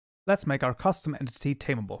let's make our custom entity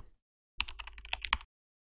tameable.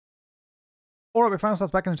 Alright, we find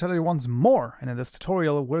ourselves back in the tutorial once more, and in this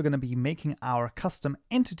tutorial we're going to be making our custom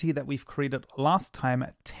entity that we've created last time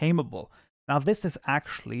tameable. Now this is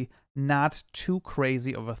actually not too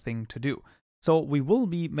crazy of a thing to do. So we will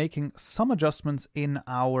be making some adjustments in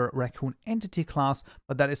our raccoon entity class,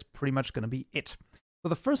 but that is pretty much going to be it. So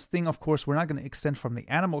the first thing, of course, we're not going to extend from the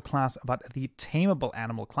animal class, but the tameable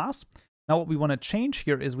animal class. Now what we want to change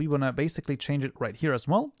here is we want to basically change it right here as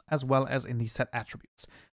well as in the set attributes.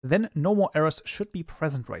 Then no more errors should be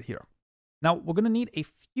present right here. Now we're going to need a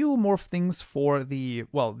few more things for the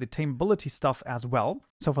tameability stuff as well.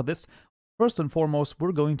 So for this, first and foremost,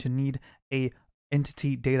 we're going to need a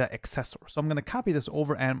entity data accessor. So I'm going to copy this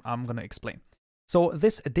over and I'm going to explain. So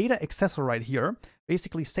this data accessor right here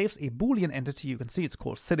basically saves a Boolean entity. You can see it's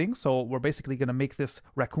called sitting. So we're basically going to make this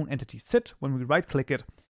raccoon entity sit when we right click it.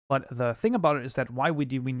 But the thing about it is that why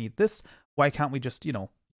do we need this? Why can't we just,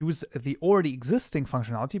 use the already existing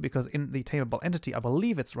functionality? Because in the tameable entity, I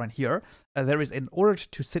believe it's right here, there is an ordered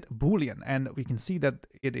to sit Boolean, and we can see that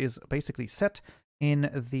it is basically set in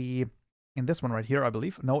this one right here, I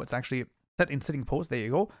believe. No, it's actually set in sitting pose. There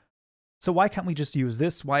you go. So why can't we just use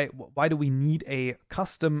this? Why do we need a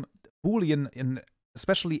custom Boolean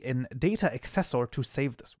especially in data accessor to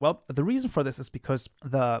save this? Well, the reason for this is because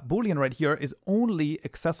the Boolean right here is only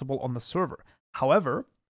accessible on the server. However,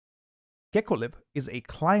 Geckolib is a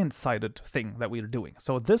client-sided thing that we're doing.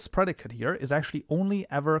 So this predicate here is actually only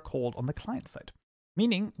ever called on the client side.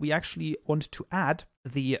 Meaning we actually want to add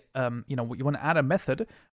the, we want to add a method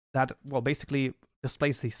that, well, basically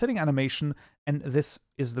displays the sitting animation. And this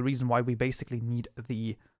is the reason why we basically need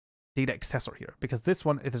the data accessor here, because this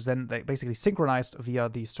one is then basically synchronized via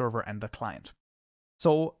the server and the client.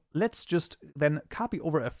 So let's just then copy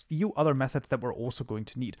over a few other methods that we're also going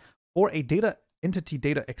to need. For a entity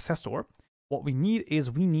data accessor, what we need is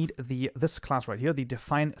this class right here, the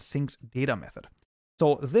define synced data method.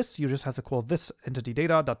 So this, you just have to call this entity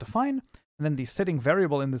data.define, and then the setting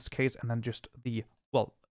variable in this case, and then just the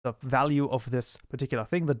value of this particular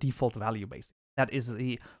thing, the default value basically. That is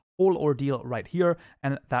the whole ordeal right here,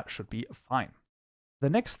 and that should be fine. The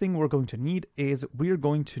next thing we're going to need is we're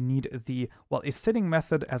going to need a sitting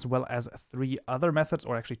method as well as 3 other methods,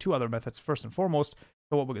 or actually 2 other methods first and foremost.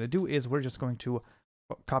 So what we're going to do is we're just going to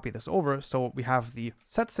copy this over. So we have the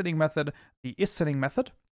set sitting method, the isSitting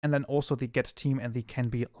method, and then also the get team and the can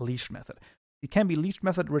be leashed method. The can be leashed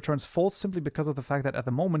method returns false simply because of the fact that at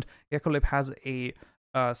the moment Geckolib has a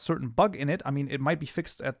certain bug in it. I mean, it might be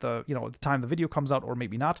fixed at the the time the video comes out, or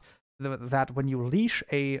maybe not. That when you leash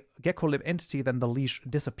a Geckolib entity, then the leash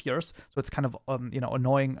disappears. So it's kind of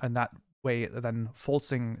annoying in that way. Then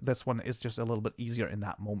falsing this one is just a little bit easier in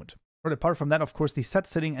that moment. But apart from that, of course, the set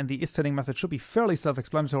sitting and the isSitting method should be fairly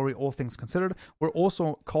self-explanatory, all things considered. We're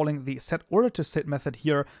also calling the set order to sit method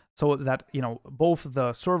here, so that both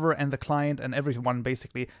the server and the client and everyone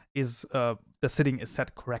basically is the sitting is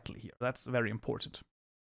set correctly here. That's very important.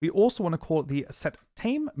 We also want to call the set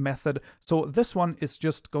tame method. So this one is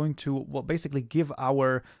just going to, basically give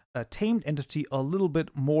our tamed entity a little bit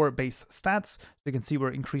more base stats. So you can see we're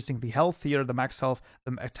increasing the health here, the max health,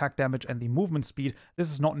 the attack damage, and the movement speed. This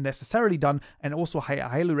is not necessarily done, and also I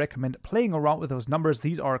highly recommend playing around with those numbers.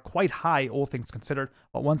 These are quite high, all things considered.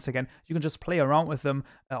 But once again, you can just play around with them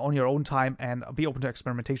on your own time and be open to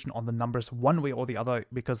experimentation on the numbers one way or the other,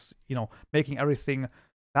 because, making everything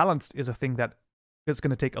balanced is a thing that it's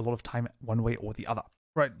going to take a lot of time one way or the other.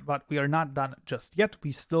 Right, but we are not done just yet.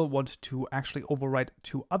 We still want to actually override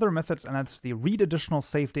 2 other methods, and that's the read additional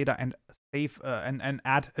save data and save and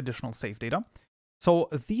add additional save data. So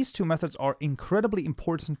these 2 methods are incredibly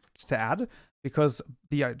important to add, because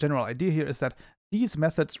the general idea here is that these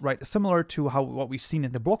methods, right, similar to what we've seen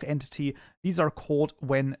in the block entity, these are called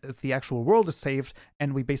when the actual world is saved,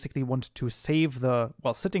 and we basically want to save the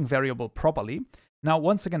sitting variable properly. Now,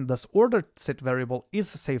 once again, this ordered sit variable is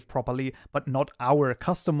saved properly, but not our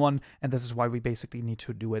custom one, and this is why we basically need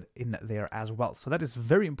to do it in there as well. So that is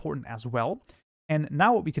very important as well. And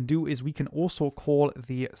now what we can do is we can also call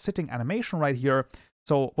the sitting animation right here.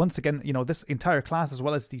 So once again, this entire class as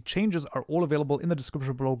well as the changes are all available in the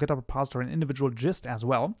description below, GitHub repository and individual gist as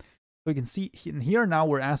well. So you can see in here now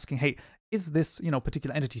we're asking, hey, is this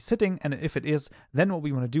particular entity sitting? And if it is, then what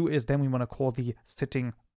we want to do is then we want to call the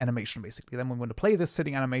sitting animation basically. Then we want to play this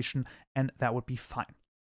sitting animation, and that would be fine.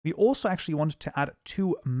 We also actually wanted to add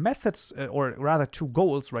 2 methods, or rather 2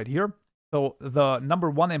 goals right here. So the number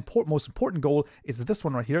one most important goal is this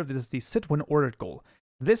one right here. This is the sit when ordered goal.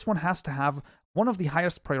 This one has to have one of the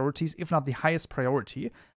highest priorities, if not the highest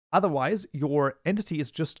priority. Otherwise, your entity is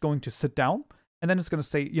just going to sit down And then it's going to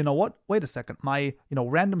say, you know what, wait a second, my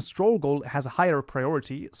random scroll goal has a higher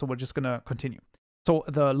priority, so we're just going to continue. So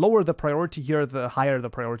the lower the priority here, the higher the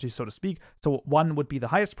priority, so to speak. So 1 would be the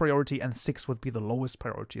highest priority and 6 would be the lowest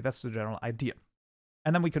priority. That's the general idea.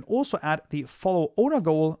 And then we can also add the follow owner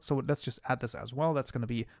goal. So let's just add this as well. That's going to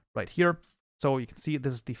be right here. So you can see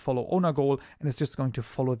this is the follow owner goal, and it's just going to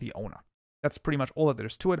follow the owner. That's pretty much all that there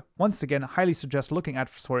is to it. Once again, highly suggest looking at,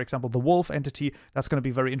 for example, the wolf entity. That's going to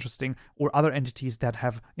be very interesting, or other entities that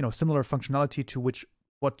have similar functionality to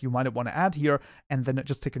what you might want to add here, and then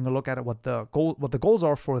just taking a look at what the goals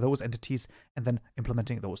are for those entities, and then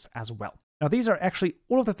implementing those as well. Now, these are actually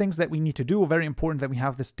all of the things that we need to do. Very important that we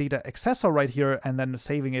have this data accessor right here, and then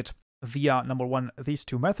saving it via, number one, these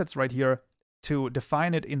two methods right here to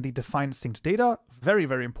define it in the define synced data. Very,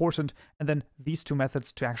 very important. And then these two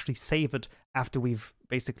methods to actually save it after we've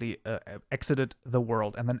basically exited the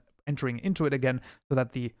world, and then entering into it again so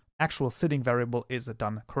that the actual sitting variable is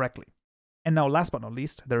done correctly. And now, last but not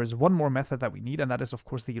least, there is one more method that we need, and that is, of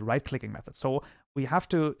course, the right-clicking method. So we have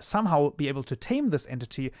to somehow be able to tame this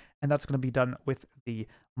entity, and that's going to be done with the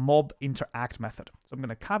MobInteract method. So I'm going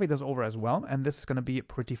to copy this over as well, and this is going to be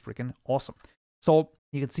pretty freaking awesome. So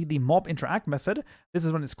you can see the MobInteract method. This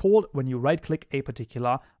is when it's called when you right-click a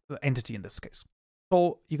particular entity in this case.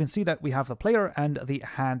 So you can see that we have the player and the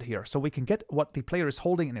hand here. So we can get what the player is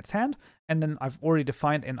holding in its hand, and then I've already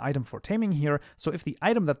defined an item for taming here. So if the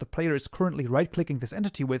item that the player is currently right-clicking this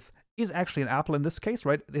entity with is actually an apple in this case,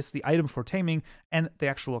 right? This is the item for taming, and the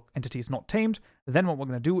actual entity is not tamed, then what we're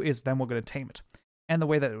going to do is then we're going to tame it. And the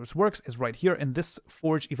way that it works is right here in this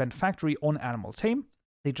forge event factory on animal tame.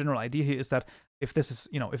 The general idea here is that if this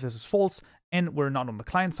is false and we're not on the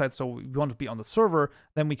client side, so we want to be on the server,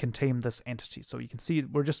 then we can tame this entity. So you can see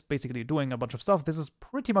we're just basically doing a bunch of stuff. This is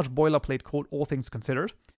pretty much boilerplate code, all things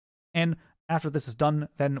considered. And after this is done,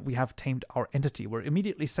 then we have tamed our entity. We're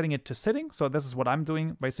immediately setting it to sitting. So this is what I'm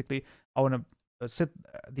doing. Basically, I want to sit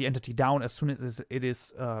the entity down as soon as it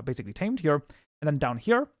is basically tamed here. And then down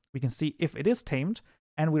here, we can see if it is tamed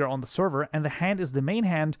and we are on the server and the hand is the main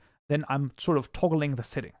hand, then I'm sort of toggling the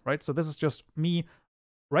sitting, right? So this is just me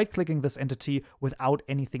right-clicking this entity without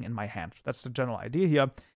anything in my hand. That's the general idea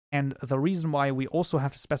here. And the reason why we also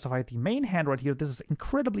have to specify the main hand right here, this is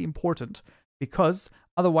incredibly important, because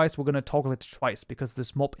otherwise we're going to toggle it twice, because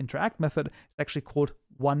this MobInteract method is actually called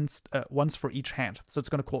once for each hand. So it's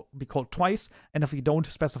going to be called twice, and if we don't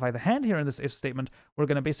specify the hand here in this if statement, we're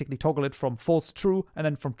going to basically toggle it from false to true, and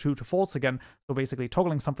then from true to false again. So basically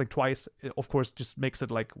toggling something twice, of course, just makes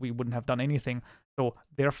it like we wouldn't have done anything. So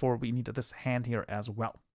therefore, we need this hand here as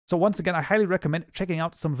well. So once again, I highly recommend checking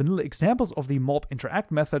out some vanilla examples of the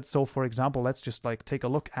MobInteract method. So for example, let's just take a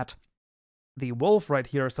look at the wolf right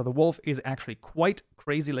here. So the wolf is actually quite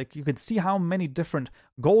crazy. Like, you can see how many different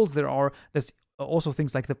goals there are. There's also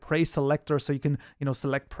things like the prey selector, so you can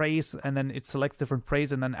select preys, and then it selects different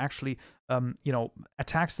preys and then actually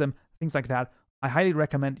attacks them, things like that. I highly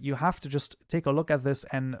recommend you have to just take a look at this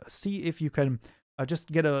and see if you can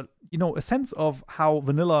just get a sense of how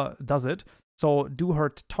vanilla does it. So do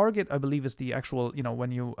hurt target, I believe, is the actual,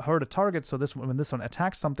 when you hurt a target. So when this one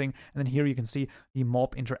attacks something, and then here you can see the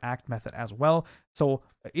MobInteract method as well. So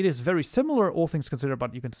it is very similar, all things considered,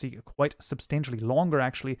 but you can see quite substantially longer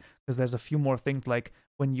actually, because there's a few more things, like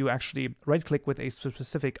when you actually right-click with a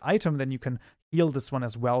specific item, then you can heal this one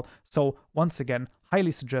as well. So once again,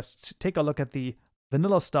 highly suggest take a look at the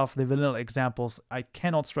vanilla stuff, the vanilla examples. I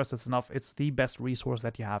cannot stress this enough. It's the best resource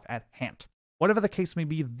that you have at hand. Whatever the case may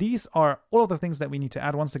be, these are all of the things that we need to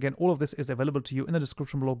add. Once again, all of this is available to you in the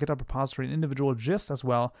description below. GitHub repository and individual gist as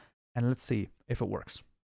well. And let's see if it works.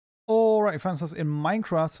 All right, for instance, in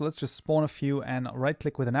Minecraft, so let's just spawn a few and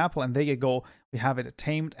right-click with an apple. And there you go. We have it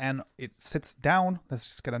tamed and it sits down. Let's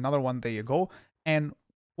just get another one. There you go. And,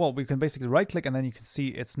 well, we can basically right-click and then you can see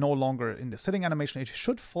it's no longer in the sitting animation. It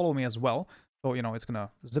should follow me as well. So, it's going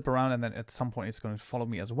to zip around and then at some point it's going to follow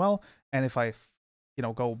me as well. And if I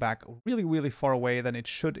go back really, really far away, then it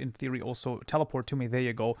should, in theory, also teleport to me. There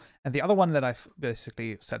you go. And the other one that I've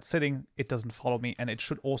basically set sitting, it doesn't follow me, and it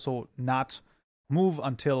should also not move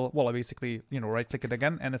until, well, I basically, right-click it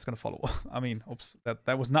again, and it's going to follow. I mean, oops,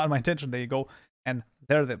 that was not my intention. There you go. And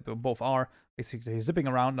there they both are, basically zipping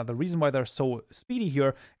around. Now, the reason why they're so speedy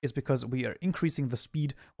here is because we are increasing the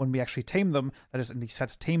speed when we actually tame them. That is in the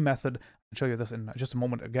set tame method. I'll show you this in just a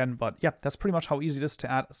moment again. But yeah, that's pretty much how easy it is to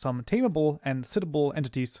add some tameable and sittable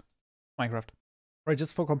entities to Minecraft. Right,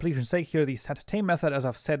 just for completion's sake here, the set tame method, as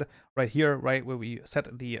I've said right here, right, where we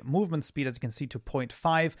set the movement speed, as you can see, to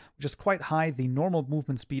 0.5, which is quite high. The normal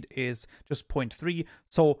movement speed is just 0.3.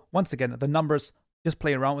 So once again, the numbers just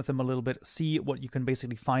play around with them a little bit, see what you can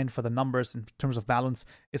basically find for the numbers in terms of balance.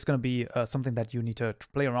 It's going to be something that you need to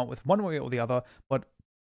play around with one way or the other. But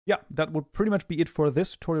yeah, that would pretty much be it for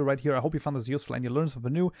this tutorial right here. I hope you found this useful and you learned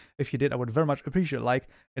something new. If you did, I would very much appreciate a like.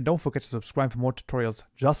 And don't forget to subscribe for more tutorials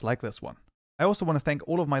just like this one. I also want to thank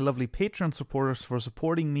all of my lovely Patreon supporters for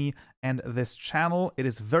supporting me and this channel. It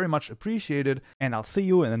is very much appreciated, and I'll see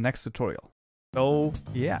you in the next tutorial. So,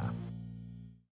 yeah.